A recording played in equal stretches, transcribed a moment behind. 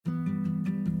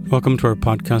Welcome to our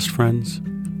podcast, friends.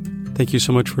 Thank you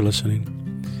so much for listening.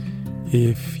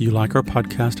 If you like our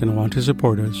podcast and want to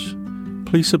support us,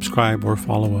 please subscribe or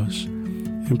follow us.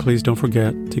 And please don't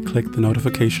forget to click the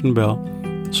notification bell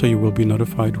so you will be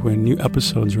notified when new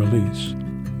episodes release.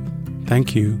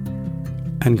 Thank you,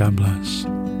 and God bless.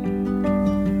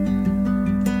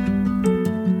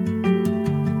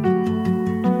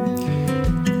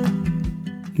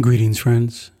 Greetings,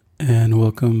 friends, and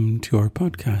welcome to our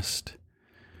podcast.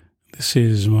 This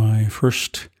is my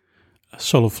first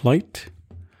solo flight.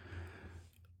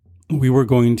 We were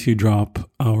going to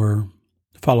drop our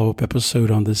follow-up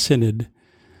episode on the Synod,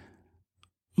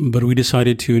 but we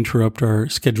decided to interrupt our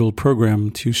scheduled program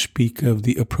to speak of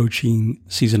the approaching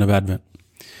season of Advent.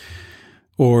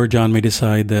 Or John may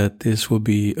decide that this will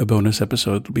be a bonus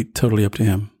episode. It'll be totally up to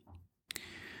him.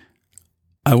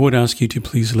 I would ask you to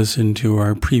please listen to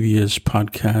our previous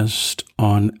podcast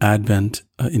on Advent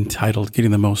entitled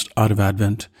Getting the Most Out of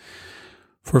Advent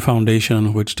for a foundation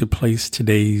on which to place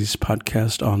today's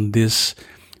podcast on this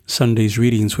Sunday's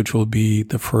readings, which will be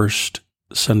the first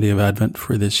Sunday of Advent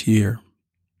for this year.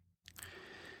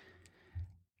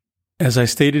 As I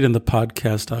stated in the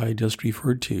podcast I just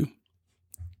referred to,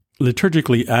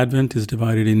 liturgically, Advent is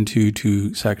divided into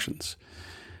two sections.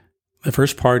 The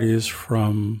first part is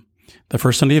from the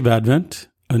first Sunday of Advent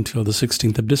until the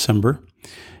 16th of December.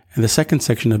 And the second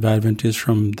section of Advent is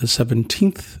from the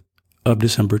 17th of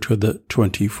December to the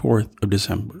 24th of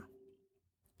December.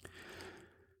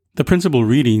 The principal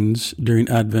readings during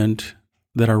Advent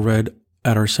that are read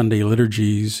at our Sunday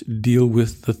liturgies deal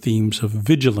with the themes of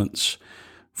vigilance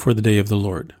for the day of the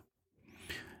Lord.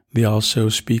 They also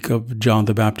speak of John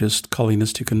the Baptist calling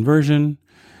us to conversion,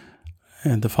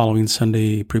 and the following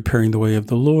Sunday, preparing the way of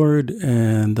the Lord,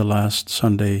 and the last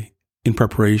Sunday in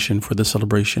preparation for the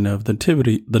celebration of the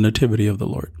Nativity of the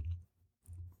Lord.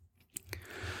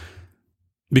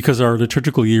 Because our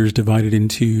liturgical year is divided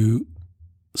into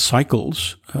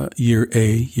cycles, year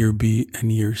A, year B,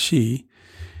 and year C,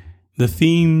 the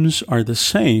themes are the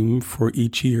same for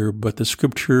each year, but the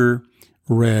scripture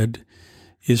read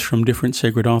is from different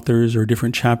sacred authors or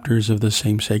different chapters of the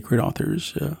same sacred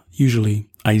authors, usually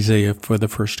Isaiah for the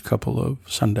first couple of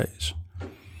Sundays.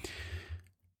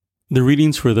 The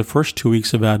readings for the first 2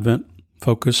 weeks of Advent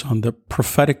focus on the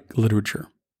prophetic literature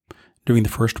during the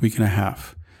first week and a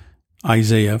half,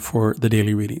 Isaiah for the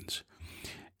daily readings.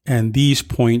 And these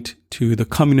point to the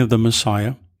coming of the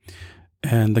Messiah,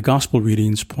 and the gospel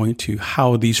readings point to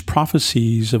how these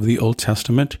prophecies of the Old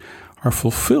Testament are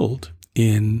fulfilled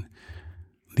in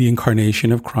the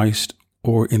incarnation of Christ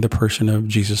or in the person of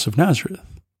Jesus of Nazareth.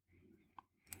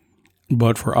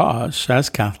 But for us, as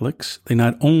Catholics, they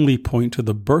not only point to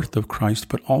the birth of Christ,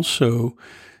 but also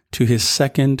to his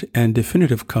second and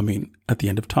definitive coming at the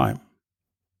end of time.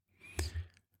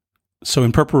 So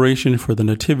in preparation for the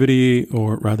Nativity,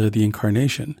 or rather the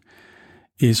Incarnation,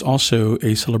 is also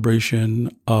a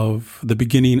celebration of the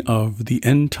beginning of the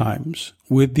end times.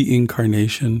 With the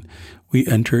Incarnation, we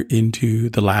enter into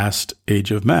the last age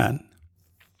of man.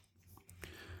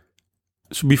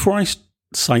 So before I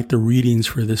cite the readings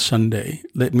for this Sunday,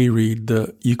 let me read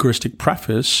the Eucharistic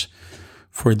preface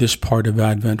for this part of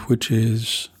Advent, which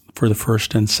is for the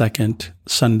first and second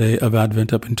Sunday of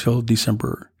Advent up until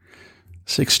December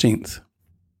 16th.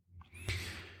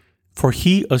 For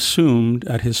he assumed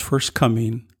at his first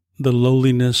coming the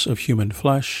lowliness of human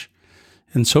flesh,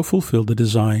 and so fulfilled the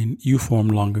design you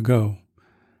formed long ago,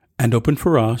 and opened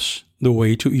for us the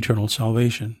way to eternal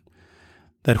salvation,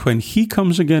 that when he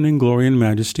comes again in glory and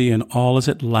majesty, and all is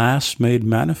at last made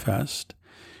manifest,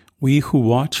 we who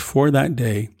watch for that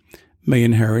day may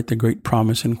inherit the great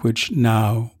promise in which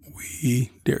now we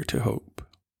dare to hope.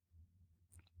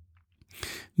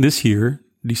 This year,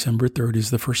 December 3rd,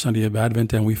 is the first Sunday of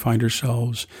Advent, and we find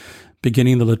ourselves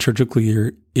beginning the liturgical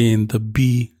year in the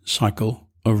B cycle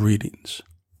of readings.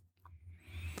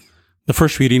 The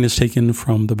first reading is taken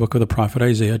from the book of the prophet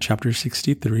Isaiah, chapter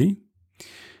 63,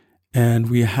 and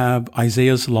we have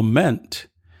Isaiah's lament,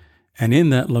 and in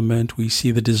that lament we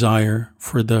see the desire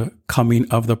for the coming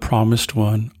of the promised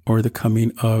one, or the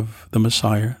coming of the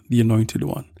Messiah, the anointed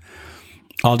one.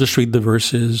 I'll just read the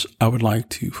verses I would like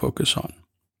to focus on.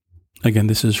 Again,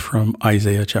 this is from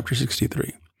Isaiah chapter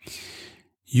 63.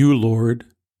 You, Lord,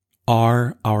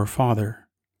 are our Father,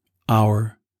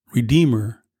 our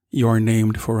Redeemer, you are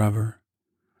named forever.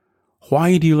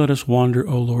 Why do you let us wander,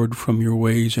 O Lord, from your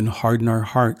ways and harden our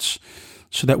hearts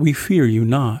so that we fear you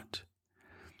not?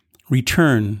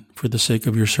 Return for the sake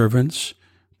of your servants,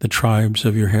 the tribes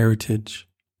of your heritage.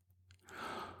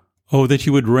 Oh, that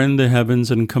you would rend the heavens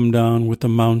and come down with the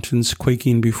mountains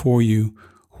quaking before you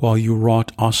while you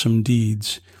wrought awesome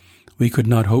deeds, we could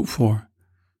not hope for,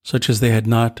 such as they had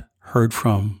not heard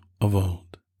from of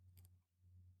old.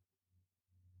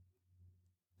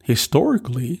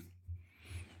 Historically,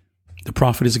 the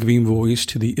prophet is giving voice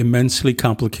to the immensely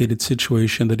complicated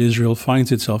situation that Israel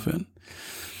finds itself in.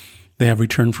 They have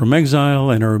returned from exile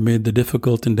and are amid the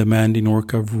difficult and demanding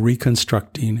work of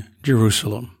reconstructing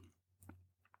Jerusalem.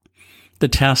 The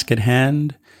task at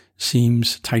hand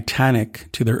seems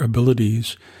titanic to their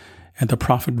abilities, and the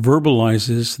prophet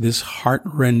verbalizes this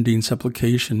heart-rending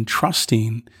supplication,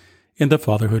 trusting in the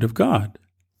fatherhood of God.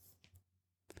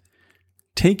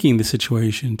 Taking the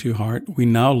situation to heart, we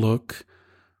now look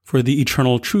for the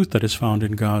eternal truth that is found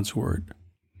in God's word.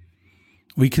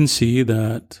 We can see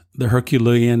that the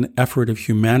Herculean effort of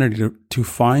humanity to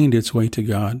find its way to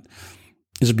God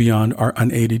is beyond our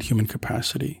unaided human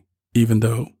capacity, even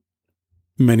though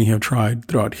many have tried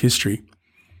throughout history,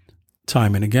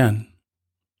 time and again.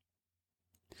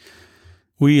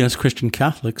 We as Christian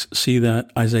Catholics see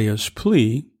that Isaiah's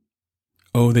plea,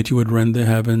 "Oh, that you would rend the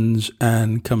heavens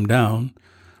and come down,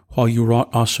 while you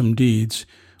wrought awesome deeds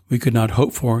we could not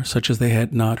hope for, such as they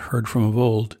had not heard from of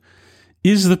old,"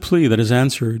 is the plea that is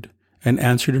answered, and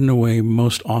answered in a way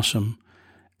most awesome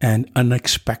and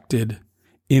unexpected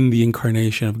in the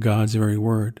incarnation of God's very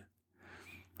word.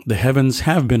 The heavens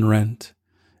have been rent,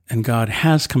 and God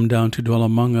has come down to dwell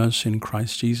among us in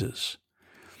Christ Jesus.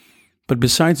 But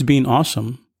besides being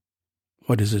awesome,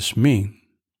 what does this mean?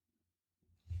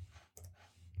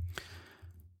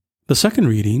 The second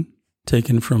reading,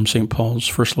 taken from St. Paul's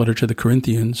first letter to the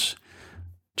Corinthians,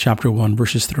 chapter 1,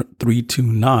 verses 3 to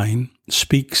 9,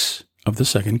 speaks of the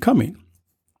second coming.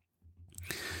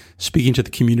 Speaking to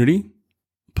the community,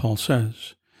 Paul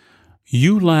says,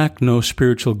 "You lack no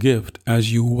spiritual gift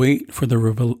as you wait for the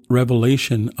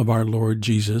revelation of our Lord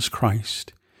Jesus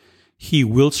Christ. He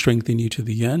will strengthen you to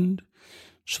the end,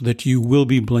 so that you will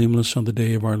be blameless on the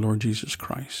day of our Lord Jesus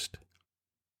Christ."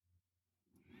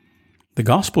 The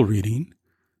gospel reading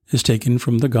is taken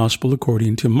from the Gospel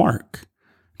according to Mark,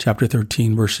 chapter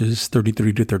 13, verses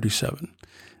 33 to 37.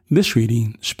 This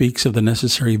reading speaks of the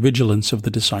necessary vigilance of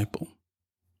the disciple.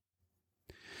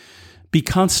 Be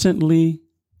constantly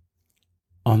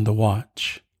on the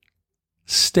watch.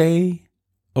 Stay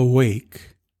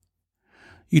awake.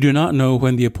 You do not know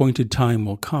when the appointed time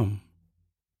will come.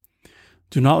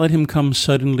 Do not let him come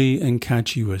suddenly and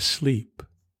catch you asleep.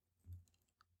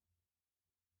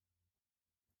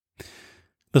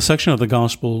 The section of the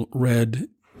Gospel read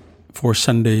for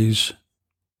Sunday's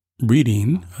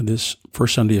reading, this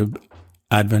first Sunday of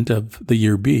Advent of the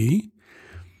year B,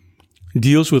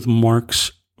 deals with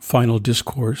Mark's final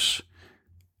discourse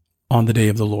on the day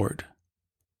of the Lord,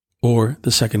 or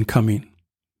the second coming,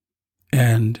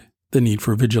 and the need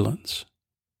for vigilance.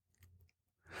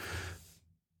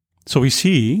 So we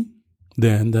see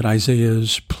then that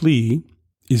Isaiah's plea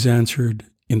is answered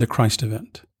in the Christ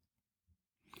event,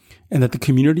 and that the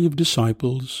community of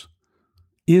disciples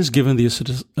is given the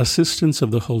assistance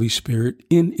of the Holy Spirit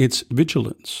in its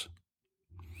vigilance.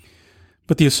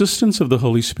 But the assistance of the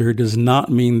Holy Spirit does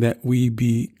not mean that we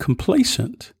be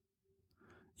complacent.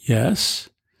 Yes,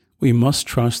 we must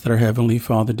trust that our Heavenly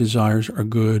Father desires our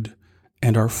good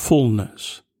and our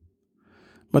fullness.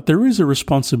 But there is a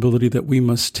responsibility that we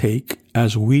must take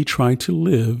as we try to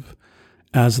live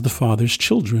as the Father's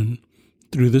children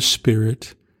through the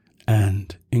Spirit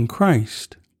and in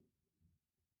Christ.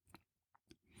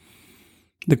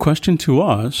 The question to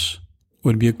us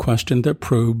would be a question that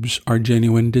probes our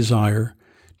genuine desire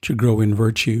to grow in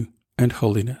virtue and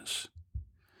holiness,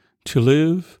 to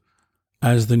live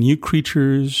as the new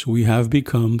creatures we have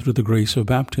become through the grace of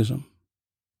baptism.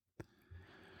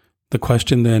 The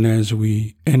question then, as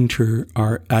we enter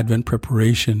our Advent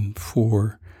preparation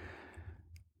for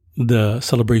the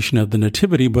celebration of the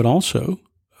Nativity, but also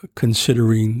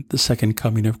considering the second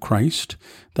coming of Christ,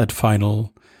 that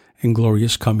final and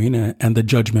glorious coming and the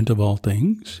judgment of all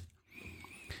things,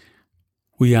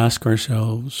 we ask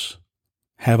ourselves,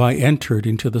 have I entered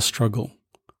into the struggle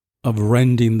of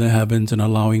rending the heavens and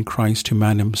allowing Christ to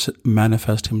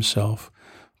manifest himself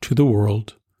to the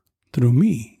world through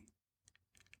me?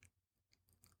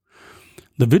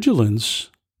 The vigilance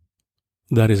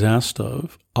that is asked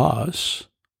of us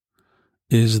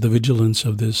is the vigilance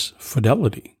of this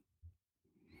fidelity.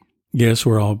 Yes,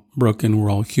 we're all broken,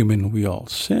 we're all human, we all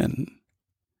sin.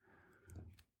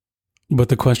 But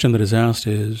the question that is asked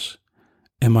is,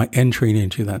 am I entering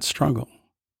into that struggle?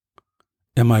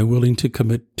 Am I willing to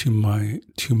commit to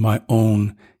my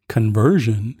own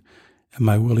conversion? Am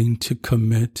I willing to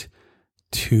commit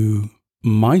to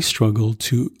my struggle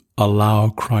to allow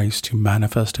Christ to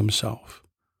manifest himself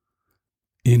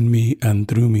in me and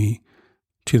through me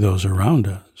to those around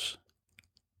us.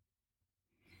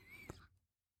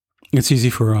 It's easy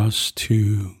for us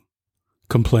to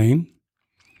complain.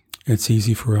 It's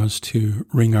easy for us to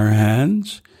wring our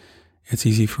hands. It's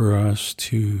easy for us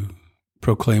to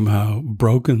proclaim how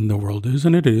broken the world is,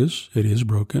 and it is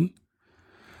broken.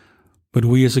 But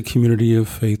we as a community of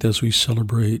faith, as we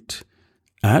celebrate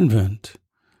Advent,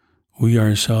 we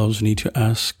ourselves need to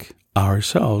ask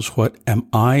ourselves, what am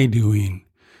I doing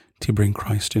to bring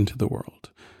Christ into the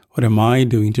world? What am I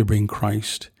doing to bring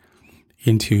Christ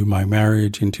into my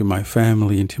marriage, into my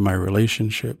family, into my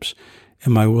relationships?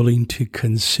 Am I willing to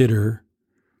consider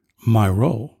my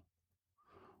role?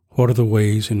 What are the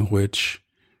ways in which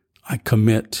I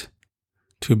commit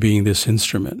to being this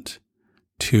instrument,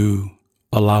 to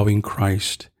allowing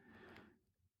Christ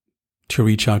to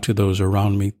reach out to those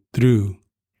around me through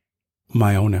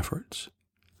my own efforts?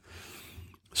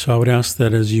 So I would ask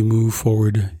that as you move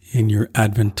forward in your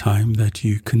Advent time, that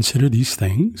you consider these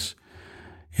things.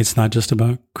 It's not just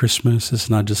about Christmas. It's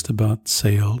not just about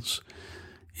sales.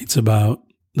 It's about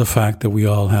the fact that we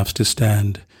all have to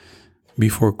stand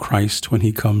before Christ when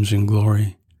he comes in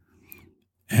glory.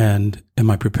 And am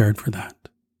I prepared for that?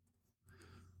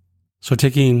 So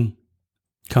taking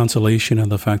consolation in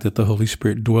the fact that the Holy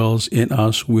Spirit dwells in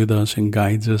us, with us, and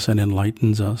guides us and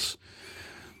enlightens us,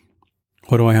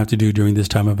 what do I have to do during this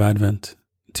time of Advent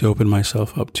to open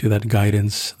myself up to that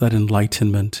guidance, that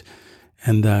enlightenment,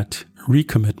 and that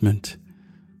recommitment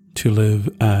to live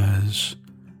as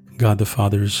God the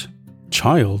Father's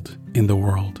child in the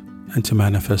world, and to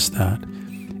manifest that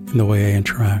in the way I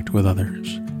interact with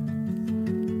others?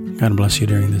 God bless you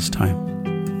during this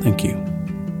time. Thank you.